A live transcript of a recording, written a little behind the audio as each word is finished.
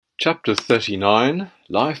Chapter 39,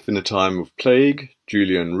 Life in a Time of Plague,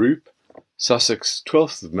 Julian Roup, Sussex,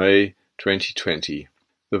 12th of May, 2020.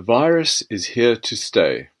 The virus is here to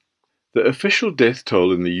stay. The official death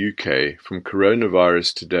toll in the UK from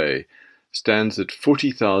coronavirus today stands at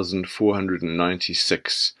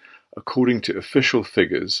 40,496, according to official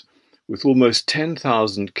figures, with almost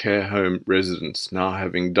 10,000 care home residents now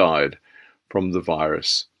having died from the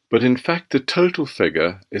virus. But in fact the total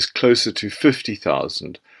figure is closer to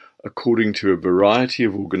 50,000, according to a variety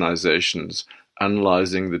of organisations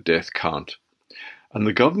analysing the death count. And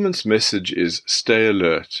the government's message is stay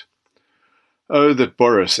alert. Oh, that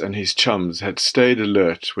Boris and his chums had stayed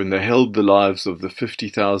alert when they held the lives of the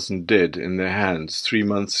 50,000 dead in their hands 3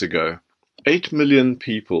 months ago. 8 million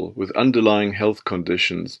people with underlying health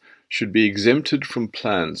conditions should be exempted from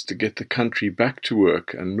plans to get the country back to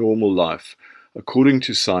work and normal life, according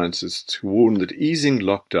to scientists who warn that easing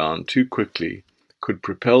lockdown too quickly could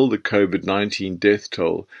propel the COVID-19 death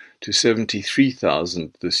toll to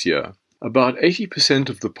 73,000 this year. About 80%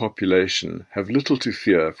 of the population have little to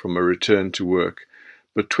fear from a return to work,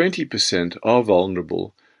 but 20% are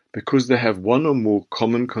vulnerable because they have one or more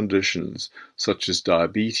common conditions such as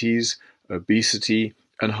diabetes, obesity,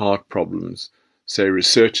 and heart problems, say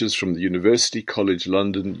researchers from the University College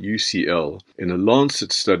London UCL in a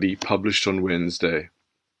Lancet study published on Wednesday.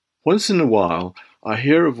 Once in a while, I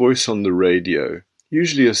hear a voice on the radio,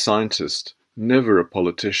 usually a scientist, never a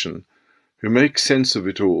politician, who makes sense of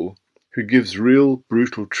it all, who gives real,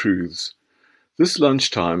 brutal truths. This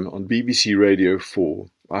lunchtime on BBC Radio 4,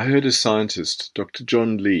 I heard a scientist, Dr.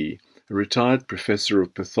 John Lee, a retired professor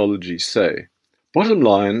of pathology, say, "Bottom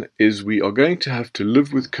line is we are going to have to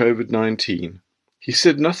live with COVID-19. He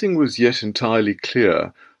said nothing was yet entirely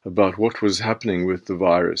clear about what was happening with the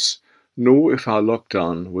virus, nor if our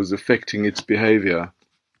lockdown was affecting its behaviour.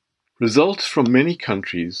 Results from many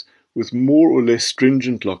countries with more or less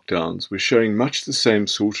stringent lockdowns were showing much the same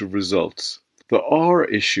sort of results. The R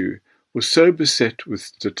issue was so beset with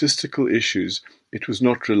statistical issues it was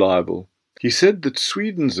not reliable." He said that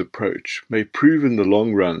Sweden's approach may prove in the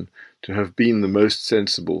long run to have been the most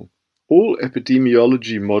sensible. All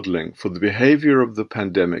epidemiology modelling for the behaviour of the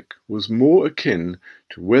pandemic was more akin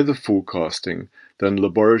to weather forecasting than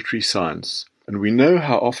laboratory science, and we know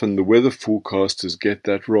how often the weather forecasters get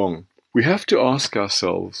that wrong. We have to ask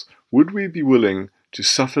ourselves, would we be willing to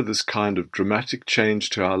suffer this kind of dramatic change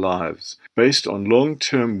to our lives based on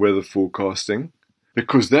long-term weather forecasting?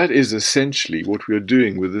 Because that is essentially what we are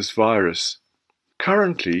doing with this virus.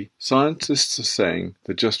 Currently, scientists are saying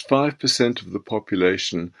that just 5% of the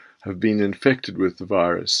population have been infected with the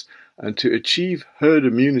virus, and to achieve herd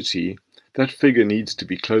immunity, that figure needs to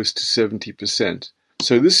be close to 70%.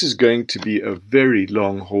 So this is going to be a very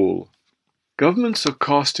long haul. Governments are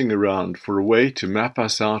casting around for a way to map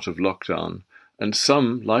us out of lockdown, and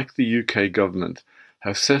some, like the UK government,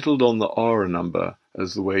 have settled on the R number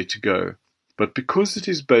as the way to go. But because it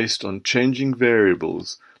is based on changing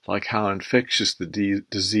variables, like how infectious the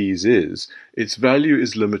disease is, its value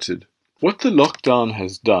is limited. What the lockdown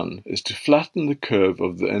has done is to flatten the curve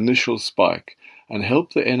of the initial spike and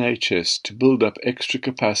help the NHS to build up extra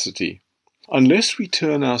capacity. Unless we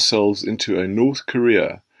turn ourselves into a North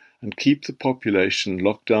Korea and keep the population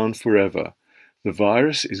locked down forever, the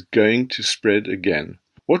virus is going to spread again.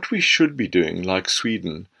 What we should be doing, like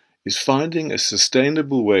Sweden, is finding a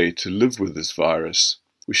sustainable way to live with this virus.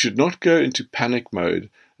 We should not go into panic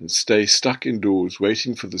mode and stay stuck indoors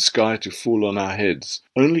waiting for the sky to fall on our heads,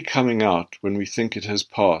 only coming out when we think it has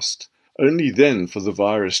passed, only then for the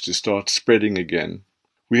virus to start spreading again.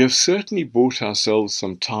 We have certainly bought ourselves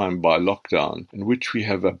some time by lockdown, in which we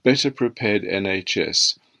have a better prepared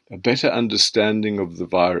NHS, a better understanding of the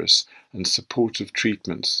virus and supportive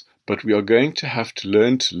treatments, but we are going to have to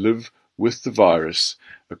learn to live with the virus,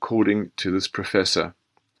 according to this professor.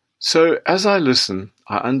 So, as I listen,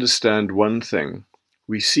 I understand one thing.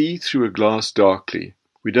 We see through a glass darkly.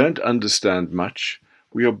 We don't understand much.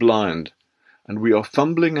 We are blind, and we are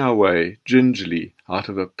fumbling our way gingerly out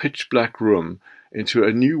of a pitch-black room into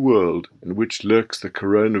a new world in which lurks the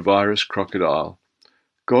coronavirus crocodile.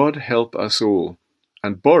 God help us all.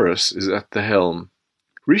 And Boris is at the helm.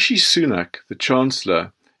 Rishi Sunak, the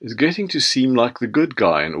Chancellor, is getting to seem like the good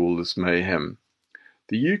guy in all this mayhem.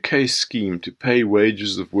 The UK's scheme to pay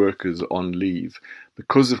wages of workers on leave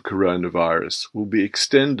because of coronavirus will be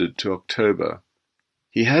extended to October.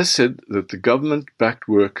 He has said that the government-backed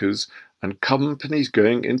workers and companies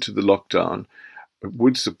going into the lockdown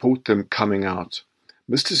would support them coming out.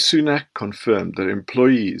 Mr. Sunak confirmed that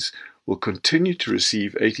employees will continue to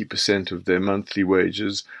receive 80% of their monthly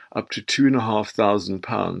wages, up to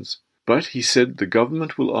 £2,500. But he said the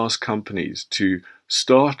government will ask companies to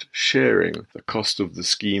start sharing the cost of the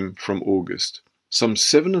scheme from August. Some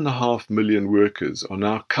 7.5 million workers are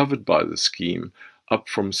now covered by the scheme, up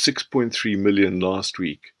from 6.3 million last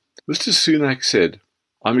week. Mr. Sunak said,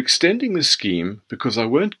 "I'm extending the scheme because I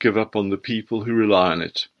won't give up on the people who rely on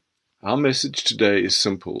it. Our message today is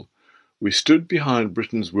simple. We stood behind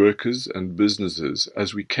Britain's workers and businesses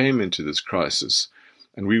as we came into this crisis,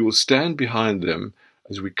 and we will stand behind them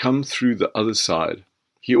as we come through the other side."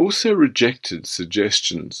 He also rejected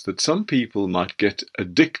suggestions that some people might get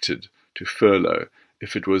addicted to furlough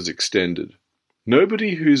if it was extended.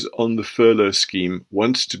 "Nobody who's on the furlough scheme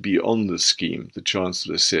wants to be on the scheme," the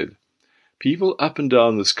Chancellor said. "People up and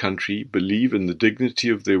down this country believe in the dignity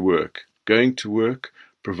of their work, going to work,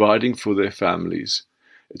 providing for their families.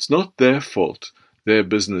 It's not their fault their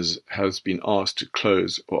business has been asked to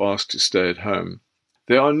close or asked to stay at home."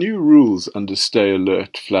 There are new rules under Stay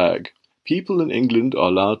Alert flag. People in England are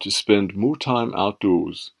allowed to spend more time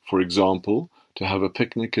outdoors, for example, to have a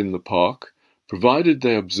picnic in the park, provided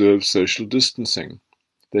they observe social distancing.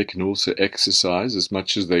 They can also exercise as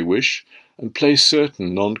much as they wish and play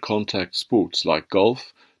certain non-contact sports like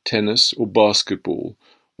golf, tennis or basketball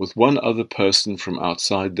with one other person from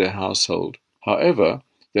outside their household. However,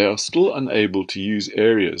 they are still unable to use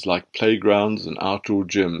areas like playgrounds and outdoor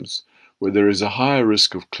gyms, where there is a higher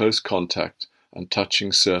risk of close contact and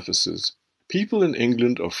touching surfaces. People in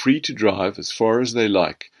England are free to drive as far as they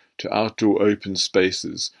like to outdoor open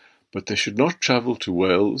spaces, but they should not travel to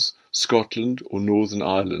Wales, Scotland or Northern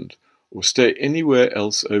Ireland, or stay anywhere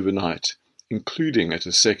else overnight, including at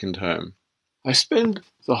a second home. I spend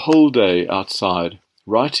the whole day outside,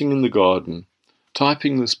 writing in the garden,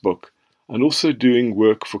 typing this book, and also doing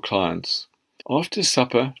work for clients. After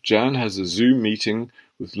supper, Jan has a Zoom meeting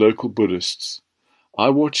with local Buddhists. I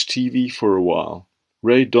watch TV for a while.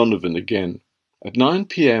 Ray Donovan again. At 9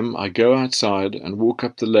 p.m. I go outside and walk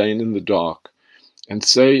up the lane in the dark and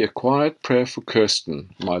say a quiet prayer for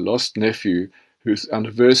Kirsten, my lost nephew, whose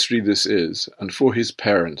anniversary this is, and for his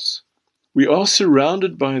parents. We are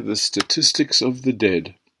surrounded by the statistics of the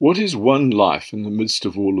dead. What is one life in the midst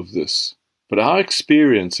of all of this? But our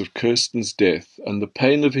experience of Kirsten's death and the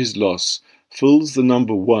pain of his loss fills the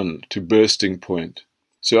number 1 to bursting point.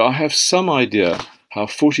 So I have some idea how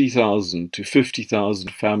 40,000 to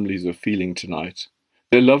 50,000 families are feeling tonight.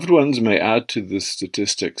 Their loved ones may add to the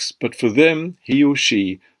statistics, but for them, he or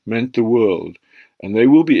she meant the world, and they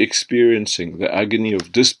will be experiencing the agony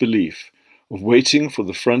of disbelief, of waiting for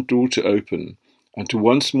the front door to open, and to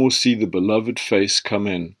once more see the beloved face come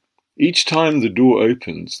in. Each time the door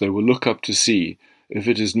opens, they will look up to see if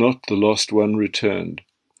it is not the lost one returned.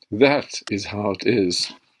 That is how it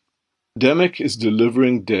is. The pandemic is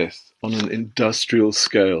delivering death on an industrial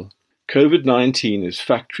scale. COVID-19 is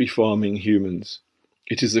factory farming humans.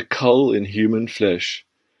 It is a cull in human flesh.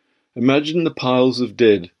 Imagine the piles of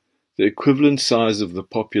dead, the equivalent size of the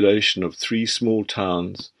population of 3 small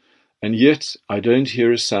towns, and yet I don't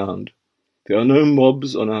hear a sound. There are no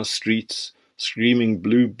mobs on our streets screaming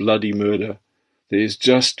blue bloody murder. There is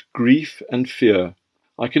just grief and fear.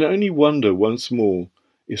 I can only wonder once more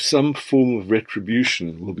if some form of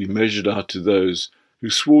retribution will be measured out to those who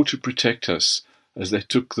swore to protect us as they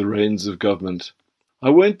took the reins of government. I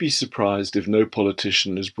won't be surprised if no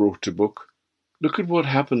politician is brought to book. Look at what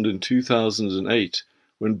happened in 2008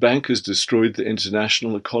 when bankers destroyed the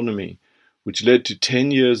international economy, which led to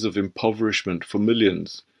 10 years of impoverishment for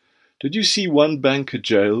millions. Did you see one banker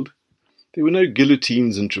jailed? There were no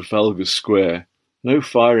guillotines in Trafalgar Square, no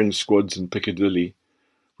firing squads in Piccadilly.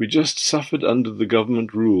 We just suffered under the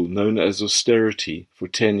government rule known as austerity for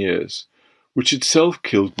 10 years, which itself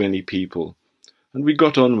killed many people, and we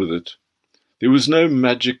got on with it. There was no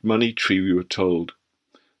magic money tree, we were told.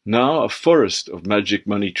 Now a forest of magic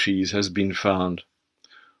money trees has been found.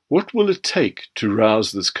 What will it take to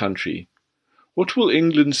rouse this country? What will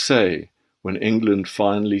England say when England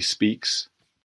finally speaks?